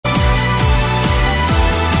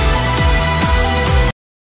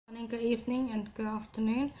good evening, and good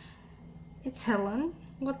afternoon. It's Helen.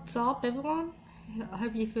 What's up, everyone? I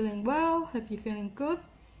hope you're feeling well. Hope you're feeling good.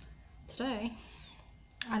 Today,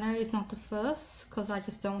 I know it's not the first because I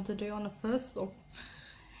just don't want to do it on the 1st of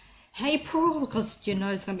April because you know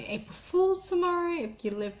it's gonna be April Fool's tomorrow if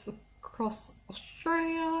you live across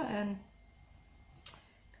Australia and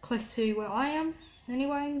close to where I am.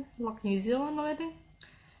 Anyway, like New Zealand already.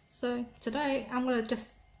 So today I'm gonna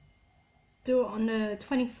just do it on the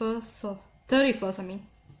 21st or 31st, I mean.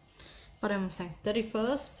 What am I saying?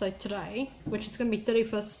 31st, so today, which is going to be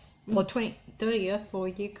 31st or 30th for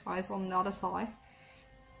you guys on the other side.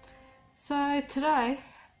 So today,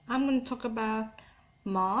 I'm going to talk about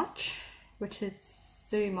March, which is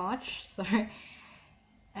due March, sorry.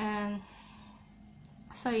 And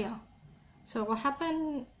so yeah, so what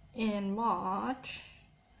happened in March,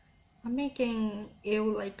 I'm getting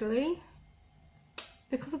ill lately.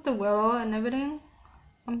 Because of the weather and everything,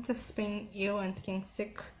 I'm just being ill and getting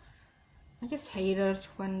sick. I just hate it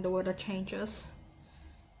when the weather changes.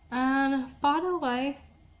 And by the way,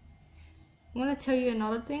 I'm gonna tell you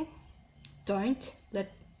another thing. Don't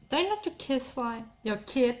let your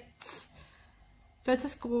kids go to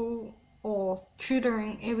school or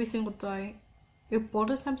tutoring every single day. It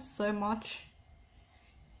bothers them so much.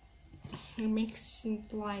 It makes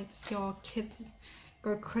like your kids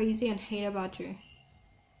go crazy and hate about you.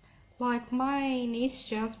 Like my niece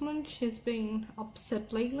Jasmine, she's been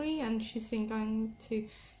upset lately and she's been going to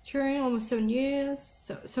tutoring almost 7 years,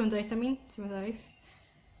 7 days I mean, 7 days.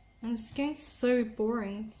 And it's getting so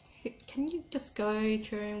boring. Can you just go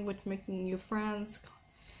tutoring with making new friends?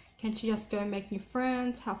 Can't you just go make new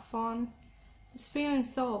friends, have fun? Just be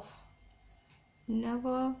yourself.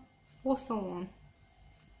 Never force someone.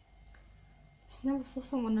 Just never force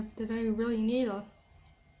someone if they don't really need it.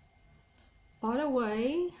 By the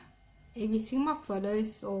way, if you see my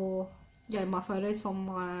photos my photos from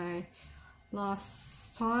my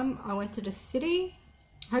last time I went to the city,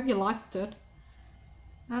 I hope you liked it.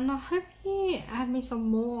 And I hope you add me some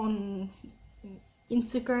more on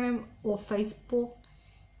Instagram or Facebook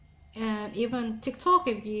and even TikTok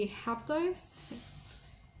if you have those.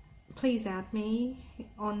 Please add me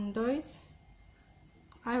on those.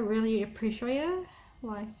 I really appreciate it.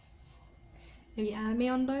 Like, if you add me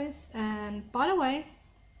on those. And by the way,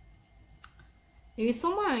 if you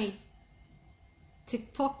saw my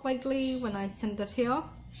TikTok lately when I sent it here,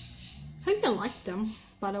 hope you like them.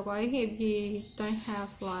 By the way, if you don't have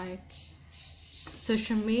like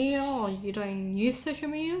social media or you don't use social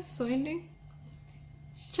media or anything,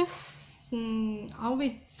 just I'll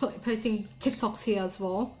be posting TikToks here as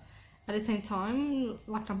well at the same time,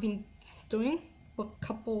 like I've been doing for a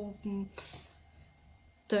couple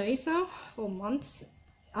days now or months.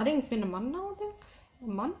 I think it's been a month now. A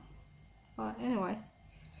month. But anyway,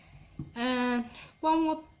 and one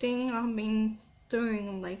more thing I've been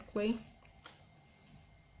doing lately,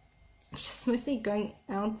 just mostly going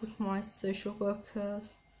out with my social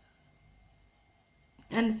workers.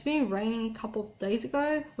 And it's been raining a couple of days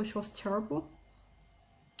ago, which was terrible.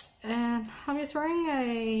 And I'm just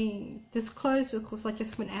wearing this clothes because I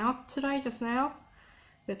just went out today, just now,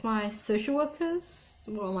 with my social workers.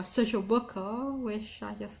 Well, my social worker, which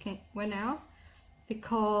I just went out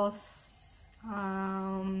because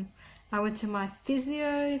I went to my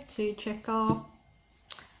physio to check up.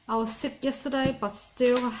 I was sick yesterday, but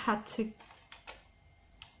still I had to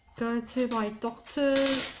go to my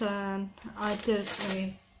doctor's and I did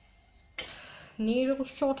a needle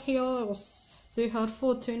shot here. It was still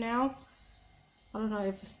hurtful too now. I don't know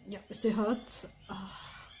if it still hurts.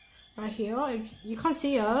 Right here, you can't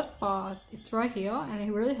see it, but it's right here and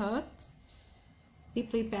it really hurts.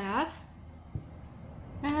 Deeply bad.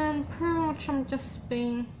 And pretty much I'm just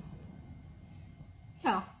being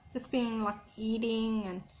like eating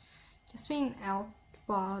and just being out,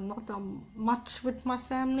 but not that much with my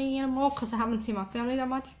family anymore because I haven't seen my family that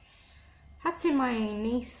much. Had seen my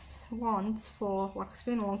niece once for like, it's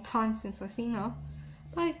been a long time since I've seen her,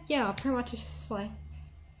 but yeah, pretty much it's just like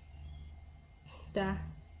that.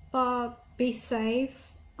 But be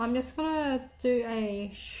safe. I'm just gonna do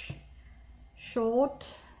a short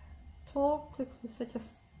talk because I just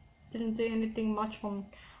didn't do anything much on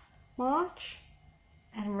March.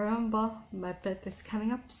 And remember, my birthday's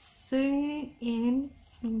coming up soon in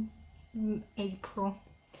April.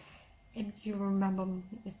 If you remember,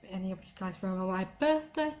 if any of you guys remember my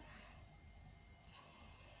birthday.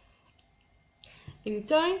 If you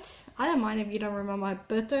don't, I don't mind if you don't remember my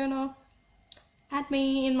birthday or not. Add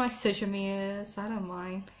me in my social medias, I don't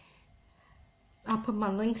mind. I'll put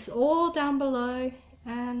my links all down below.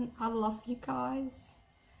 And I love you guys.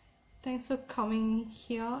 thanks for coming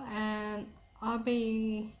here, and I'll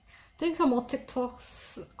be doing some more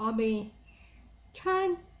TikToks. I'll be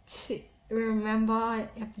trying to remember,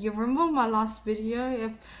 if you remember my last video,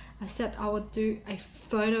 if I said I would do a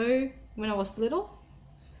photo when I was little.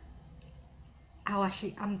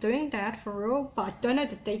 I'm doing that for real, but I don't know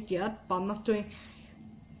the date yet, but I'm not doing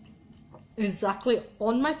exactly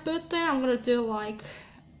on my birthday. I'm gonna do like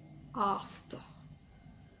after,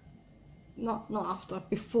 not after,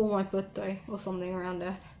 before my birthday or something around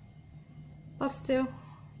that. But still,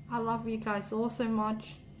 I love you guys all so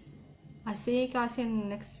much. I see you guys in the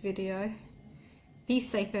next video. Be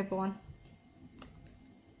safe, everyone.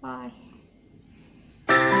 Bye.